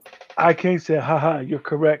 I can't say, haha, you're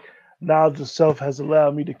correct. Knowledge of self has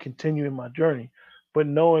allowed me to continue in my journey. But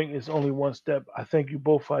knowing is only one step. I thank you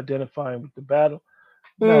both for identifying with the battle.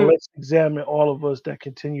 Now let's examine all of us that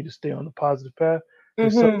continue to stay on the positive path.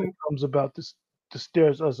 If something comes about this to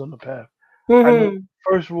steers us on the path. I know the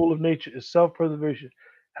first rule of nature is self-preservation.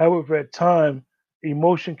 However, at times,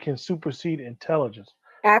 emotion can supersede intelligence.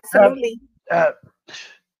 Absolutely.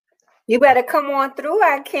 You better come on through,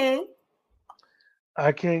 I can't.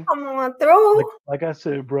 Come on through. Like I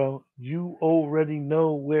said, bro, you already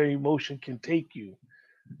know where emotion can take you.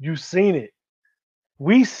 You've seen it.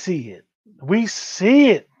 We see it. We see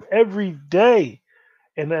it every day.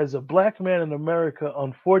 And as a black man in America,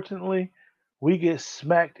 unfortunately, we get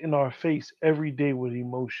smacked in our face every day with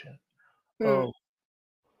emotion. How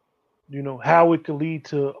it can lead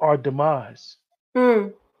to our demise.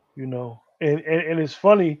 And it's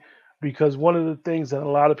funny because one of the things that a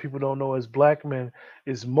lot of people don't know as black men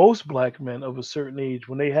is most black men of a certain age,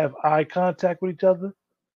 when they have eye contact with each other,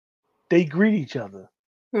 they greet each other.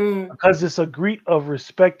 Because it's a greet of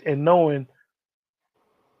respect and knowing,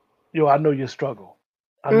 I know your struggle.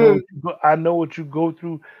 I know what you go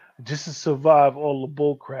through just to survive all the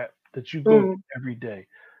bull crap that you go through every day.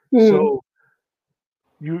 So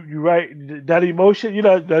you right, that emotion, you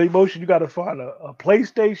got to find a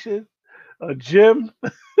PlayStation, a gym,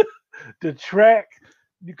 the track,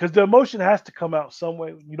 because the emotion has to come out some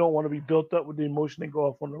way. You don't want to be built up with the emotion and go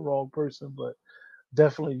off on the wrong person, but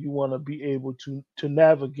definitely you want to be able to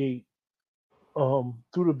navigate through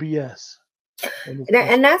the BS.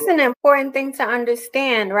 And that's an important thing to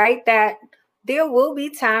understand, right? That there will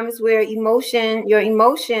be times where your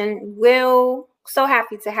emotion will, so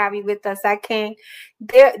happy to have you with us.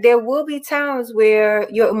 There will be times where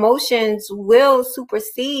your emotions will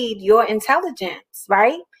supersede your intelligence,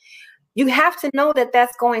 right? You have to know that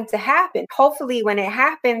that's going to happen. Hopefully when it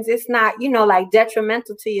happens, it's not, like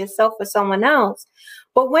detrimental to yourself or someone else.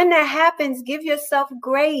 But when that happens, give yourself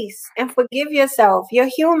grace and forgive yourself. You're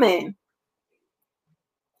human.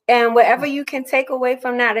 And whatever you can take away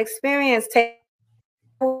from that experience, take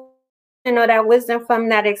that wisdom from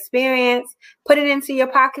that experience, put it into your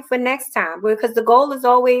pocket for next time, because the goal is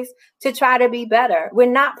always to try to be better.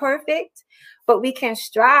 We're not perfect, but we can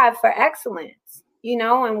strive for excellence, in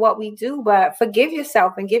what we do. But forgive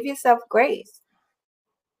yourself and give yourself grace.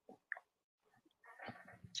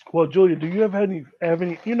 Well, Julia, do you have any?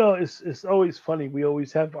 It's always funny. We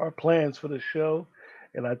always have our plans for the show,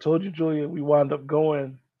 and I told you, Julia, we wound up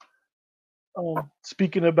going.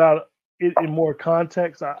 Speaking about it in more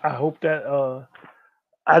context, I hope that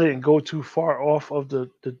I didn't go too far off of the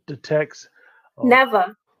text.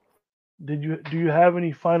 Never. Do you have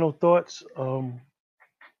any final thoughts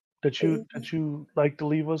that you like to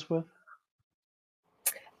leave us with?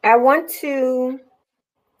 I want to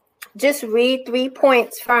just read 3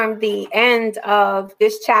 points from the end of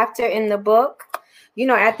this chapter in the book.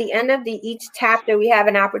 At the end of each chapter, we have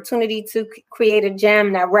an opportunity to create a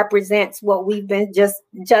gem that represents what we've been just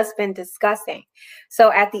been discussing.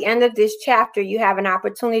 So at the end of this chapter, you have an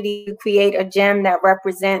opportunity to create a gem that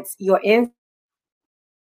represents your in.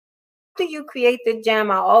 After you create the gem,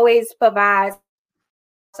 I always provide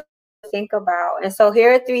something to think about. And so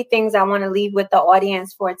here are 3 things I want to leave with the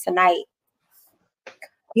audience for tonight.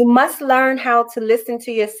 You must learn how to listen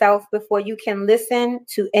to yourself before you can listen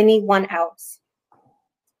to anyone else.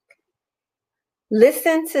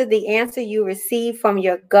 Listen to the answer you receive from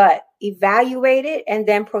your gut, evaluate it, and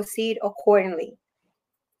then proceed accordingly.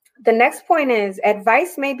 The next point is,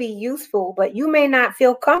 advice may be useful, but you may not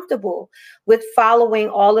feel comfortable with following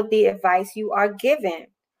all of the advice you are given.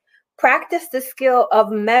 Practice the skill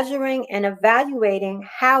of measuring and evaluating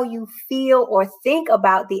how you feel or think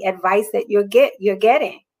about the advice that you're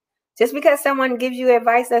getting. Just because someone gives you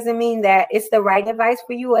advice doesn't mean that it's the right advice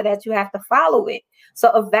for you or that you have to follow it.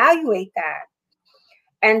 So evaluate that.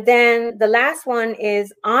 And then the last one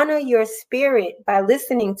is honor your spirit by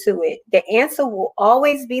listening to it. The answer will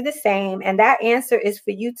always be the same. And that answer is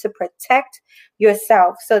for you to protect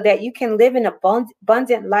yourself so that you can live an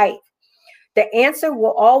abundant life. The answer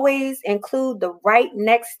will always include the right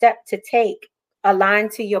next step to take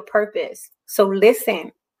aligned to your purpose. So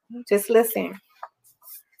listen, just listen.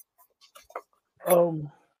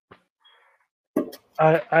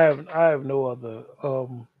 I have no other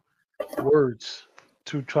words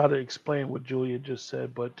to try to explain what Julia just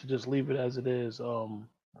said, but to just leave it as it is.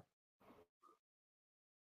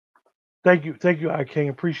 Thank you, I King.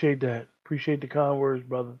 Appreciate that. Appreciate the kind words,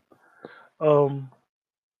 brother.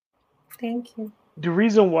 Thank you. The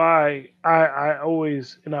reason why I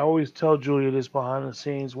always tell Julia this behind the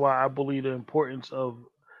scenes, why I believe the importance of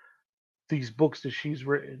these books that she's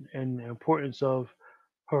written and the importance of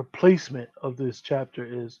her placement of this chapter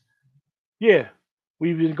is, yeah,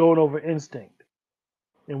 we've been going over instinct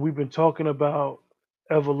and we've been talking about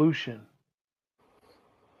evolution.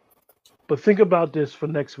 But think about this for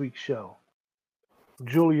next week's show.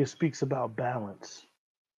 Julia speaks about balance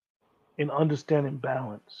and understanding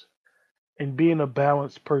balance and being a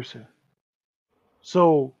balanced person.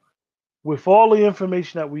 So, with all the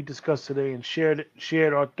information that we discussed today and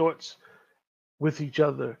shared our thoughts with each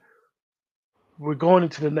other, we're going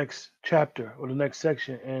into the next chapter or the next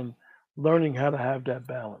section and learning how to have that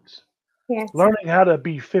balance. Yes. Learning how to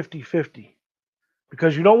be 50-50,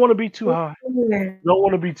 because you don't want to be too high. You don't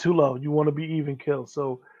want to be too low. You want to be even kill.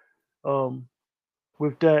 So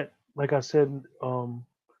with that, like I said,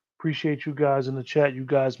 appreciate you guys in the chat. You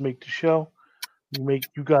guys make the show.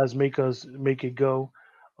 You guys make it go.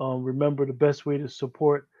 Remember, the best way to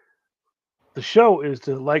support the show is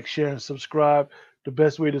to like, share, and subscribe. The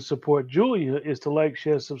best way to support Julia is to like,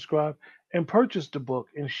 share, subscribe, and purchase the book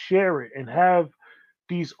and share it and have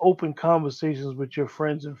these open conversations with your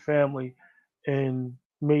friends and family and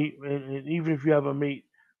mate. And even if you have a mate,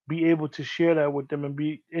 be able to share that with them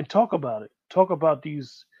and talk about it. Talk about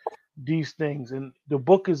these things. And the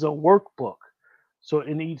book is a workbook. So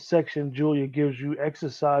in each section, Julia gives you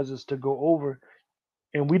exercises to go over.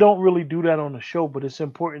 And we don't really do that on the show, but it's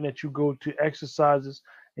important that you go to exercises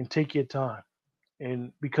and take your time.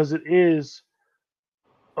 And because it is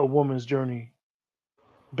a woman's journey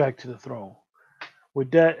back to the throne.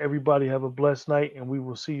 With that, everybody have a blessed night, and we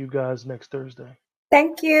will see you guys next Thursday.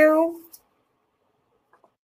 Thank you.